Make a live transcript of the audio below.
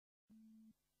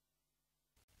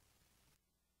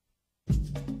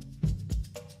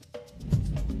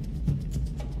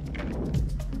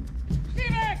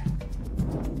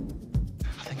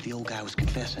The old guy was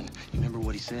confessing. You remember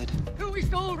what he said? We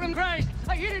stole from Christ.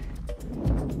 I hid it.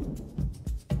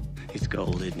 It's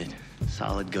gold, isn't it?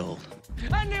 Solid gold.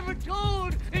 I never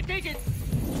told. Take it.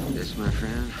 This, my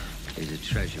friend, is a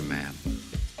treasure map.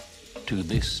 To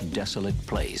this desolate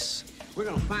place, We're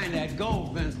gonna find that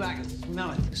gold, Vince. I can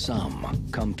smell it. some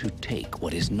come to take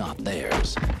what is not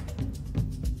theirs.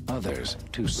 Others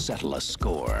to settle a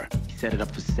score. Set it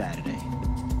up for Saturday.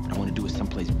 I want to do it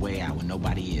someplace way out where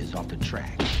nobody is, off the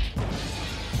track.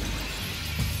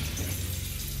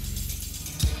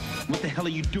 What the hell are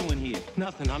you doing here?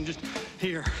 Nothing, I'm just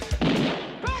here.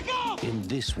 Back up! In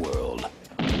this world,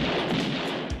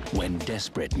 when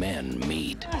desperate men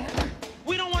meet,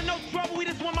 We don't want no trouble, we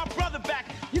just want my brother back.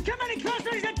 You come any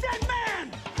closer, he's a dead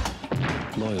man!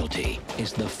 loyalty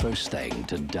is the first thing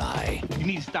to die. You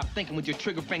need to stop thinking with your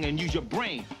trigger finger and use your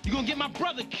brain. You're gonna get my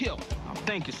brother killed. I'm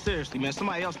thinking seriously, man.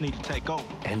 Somebody else needs to take over.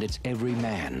 And it's every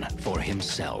man for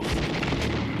himself.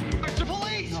 It's the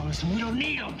police! No, listen, we don't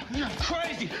need them. You're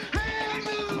crazy. Hey,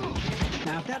 move!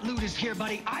 Now, if that loot is here,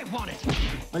 buddy, I want it.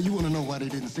 Now, you want to know why they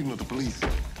didn't signal the police?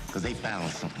 Because they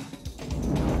found something.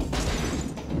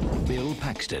 Bill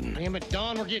Paxton, Damn it,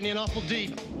 Don, we're getting in awful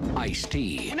deep.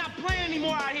 Ice-T, We're not playing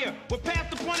anymore out here. We're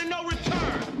past the point of no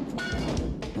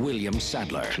return. William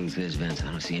Sadler, Truth is, Vince,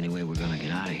 I don't see any way we're gonna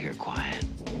get out of here quiet.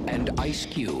 and Ice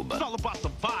Cube. It's all about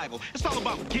survival. It's all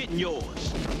about getting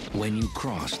yours. When you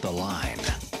cross the line,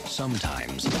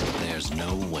 sometimes there's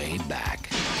no way back.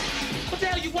 What the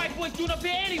hell you white boys doing up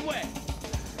here anyway?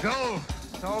 Gold.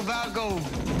 It's all about gold.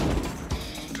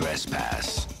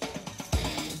 Trespass.